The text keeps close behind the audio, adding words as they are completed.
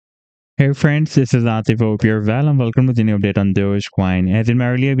Hey friends, this is Atif. Hope you're well and welcome to the new update on Dogecoin. As in my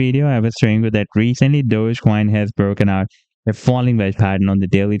earlier video, I was showing you that recently Dogecoin has broken out a falling wedge pattern on the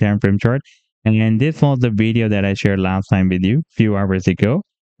daily time frame chart. And this was the video that I shared last time with you a few hours ago.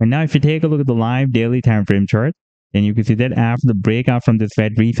 And now if you take a look at the live daily time frame chart, then you can see that after the breakout from this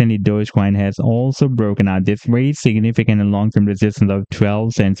wedge, recently Dogecoin has also broken out this very significant and long-term resistance of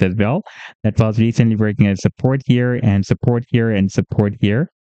 12 cents as well. That was recently working as support here and support here and support here,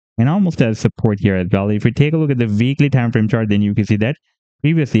 and almost as support here as well. If we take a look at the weekly time frame chart, then you can see that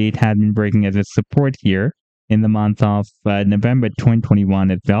previously it had been breaking as a support here in the month of November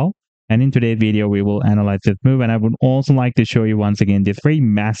 2021 as well. And in today's video, we will analyze this move. And I would also like to show you once again this very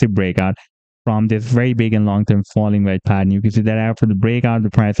massive breakout from this very big and long-term falling wedge pattern. You can see that after the breakout,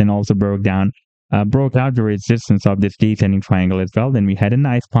 the price then also broke out the resistance of this descending triangle as well. Then we had a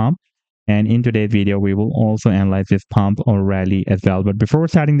nice pump. And in today's video, we will also analyze this pump or rally as well. But before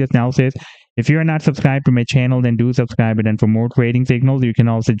starting this analysis, if you are not subscribed to my channel, then do subscribe it. And for more trading signals, you can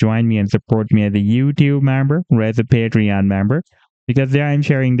also join me and support me as a YouTube member or as a Patreon member, because there I'm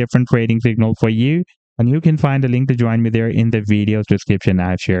sharing different trading signals for you. And you can find a link to join me there in the video's description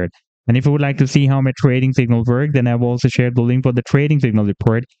I've shared. And if you would like to see how my trading signals work, then I've also shared the link for the trading signal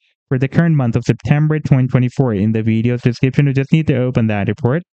report for the current month of September 2024 in the video's description. You just need to open that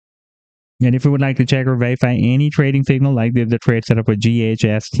report. And if you would like to check or verify any trading signal like this, the trade setup for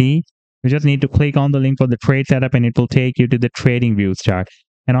GHST, you just need to click on the link for the trade setup and it will take you to the trading views chart.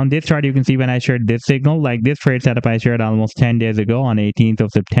 And on this chart, you can see when I shared this signal, like this trade setup I shared almost 10 days ago on 18th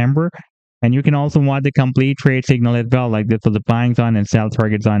of September. And you can also watch the complete trade signal as well, like this for the buying zone and sell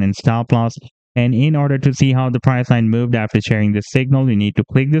target zone and stop loss. And in order to see how the price line moved after sharing this signal, you need to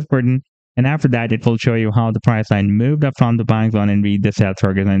click this button. And after that, it will show you how the price line moved up from the buying zone and read the sell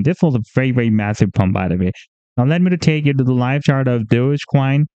target. And this was a very, very massive pump, by the way. Now, let me to take you to the live chart of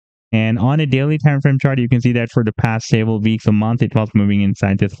Dogecoin. And on a daily time frame chart, you can see that for the past several weeks or month, it was moving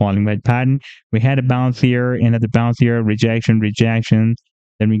inside this falling wedge pattern. We had a bounce here, another bounce here, rejection.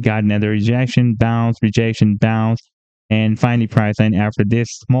 Then we got another rejection, bounce, rejection, bounce. And finally, price line after this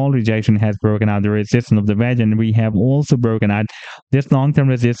small rejection has broken out the resistance of the wedge, and we have also broken out this long-term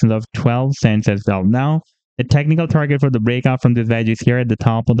resistance of 12 cents as well. Now, the technical target for the breakout from this wedge is here at the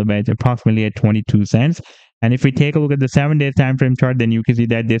top of the wedge, approximately at 22 cents. And if we take a look at the 7-day time frame chart, then you can see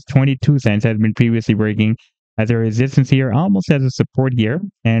that this 22 cents has been previously working as a resistance here, almost as a support here,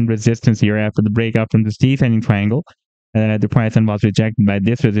 and resistance here after the breakout from this descending triangle. The price line was rejected by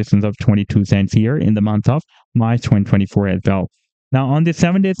this resistance of 22 cents here in the month of March 2024 as well. Now, on the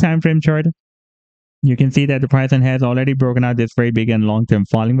 7-day time frame chart, you can see that the price line has already broken out this very big and long-term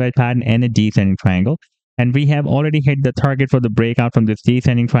falling wedge pattern and a descending triangle. And we have already hit the target for the breakout from this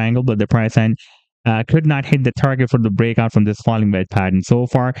descending triangle, but the price line could not hit the target for the breakout from this falling wedge pattern so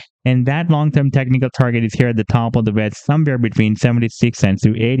far. And that long-term technical target is here at the top of the wedge, somewhere between 76 cents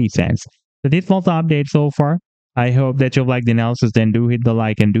to 80 cents. So this was the update so far. I hope that you've liked the analysis. Then do hit the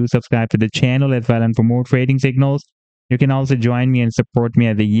like and do subscribe to the channel as well. And for more trading signals, you can also join me and support me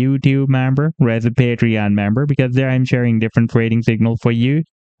as a YouTube member or as a Patreon member, because there I'm sharing different trading signals for you.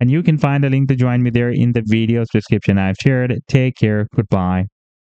 And you can find a link to join me there in the video's description I've shared. Take care. Goodbye.